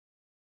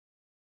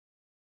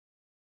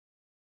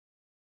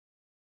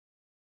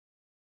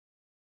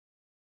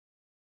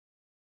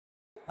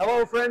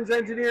Hello friends,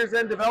 engineers,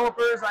 and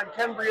developers. I'm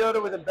Ken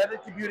Briodagh with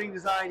Embedded Computing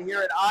Design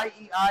here at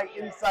IEI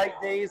Insight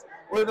Days,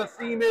 where the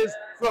theme is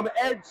From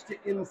Edge to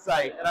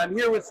Insight. And I'm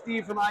here with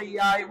Steve from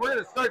IEI. We're going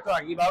to start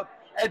talking about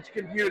edge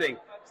computing.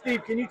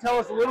 Steve, can you tell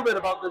us a little bit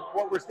about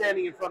what we're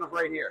standing in front of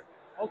right here?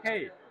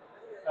 Okay.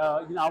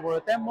 In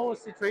our demo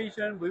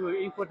situation, we will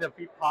include the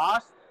three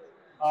parts.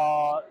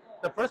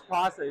 The first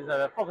part is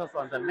focused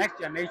on the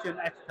next generation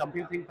edge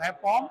computing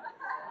platform.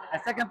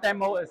 And second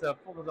demo is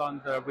focused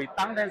on the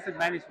redundancy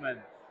management.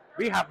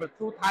 We have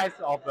two types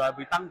of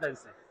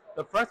redundancy.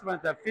 The first one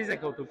is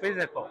physical to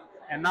physical.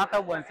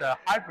 Another one is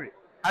hybrid.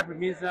 Hybrid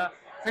means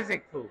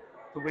physical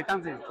to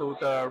redundancy to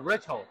the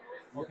virtual.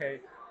 Okay.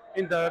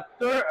 In the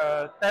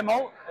third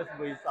demo is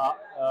with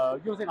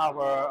using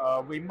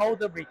our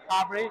remote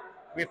recovery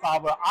with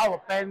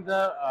our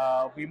vendor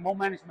remote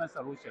management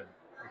solution.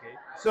 Okay.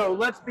 So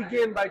let's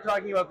begin by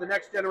talking about the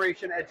next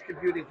generation edge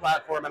computing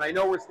platform. And I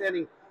know we're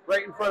standing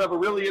right in front of a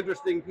really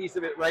interesting piece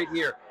of it right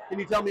here. Can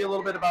you tell me a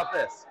little bit about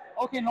this?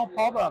 Okay, no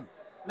problem.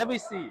 Let me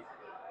see.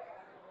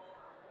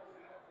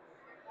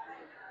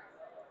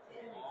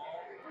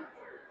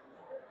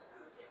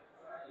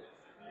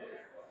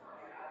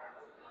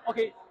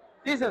 Okay,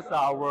 this is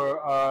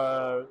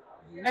our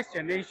next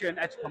generation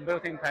edge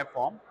computing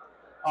platform.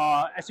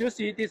 As you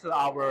see, this is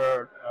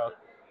our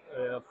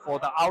for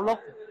the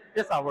Outlook.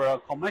 This is our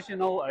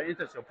conventional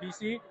industrial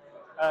PC.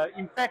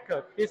 In fact,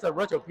 this is a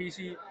virtual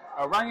PC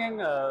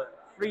running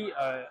free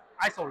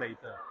isolated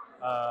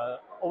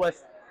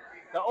OS.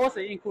 The OS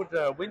include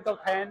Windows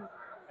 10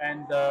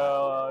 and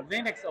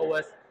Linux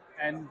OS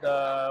and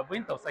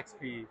Windows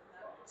XP.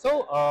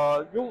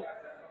 So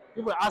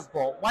you will ask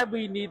for why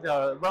we need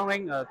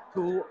running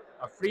two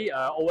free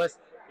OS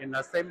in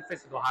the same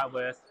physical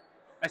hardware.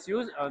 As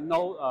you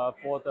know,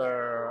 for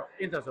the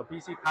industrial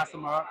PC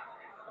customer,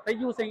 they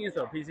using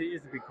industrial PC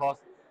is because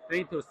they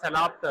need to set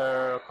up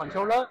the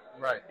controller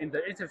in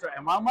the industrial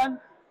environment,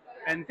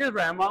 and this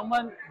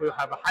environment will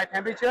have a high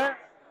temperature,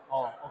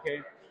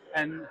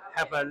 and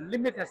have a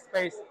limited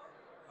space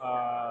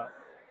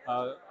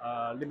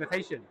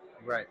limitation.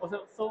 Right.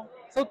 Also,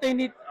 so they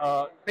need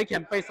they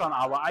can based on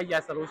our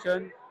IEI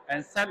solution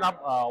and set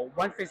up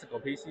one physical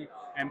PC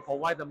and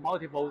provide the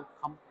multiple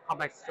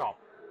complex job.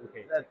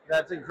 Okay.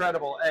 That's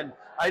incredible. And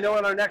I know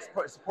in our next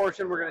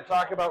portion we're going to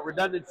talk about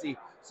redundancy.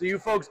 So you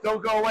folks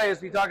don't go away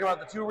as we talk about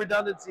the two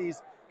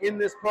redundancies in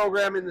this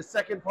program in the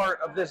second part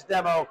of this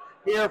demo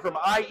here from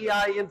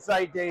IEI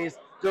Insight Days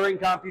during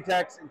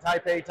COMPUTEX in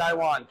Taipei,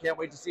 Taiwan. Can't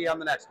wait to see you on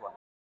the next one.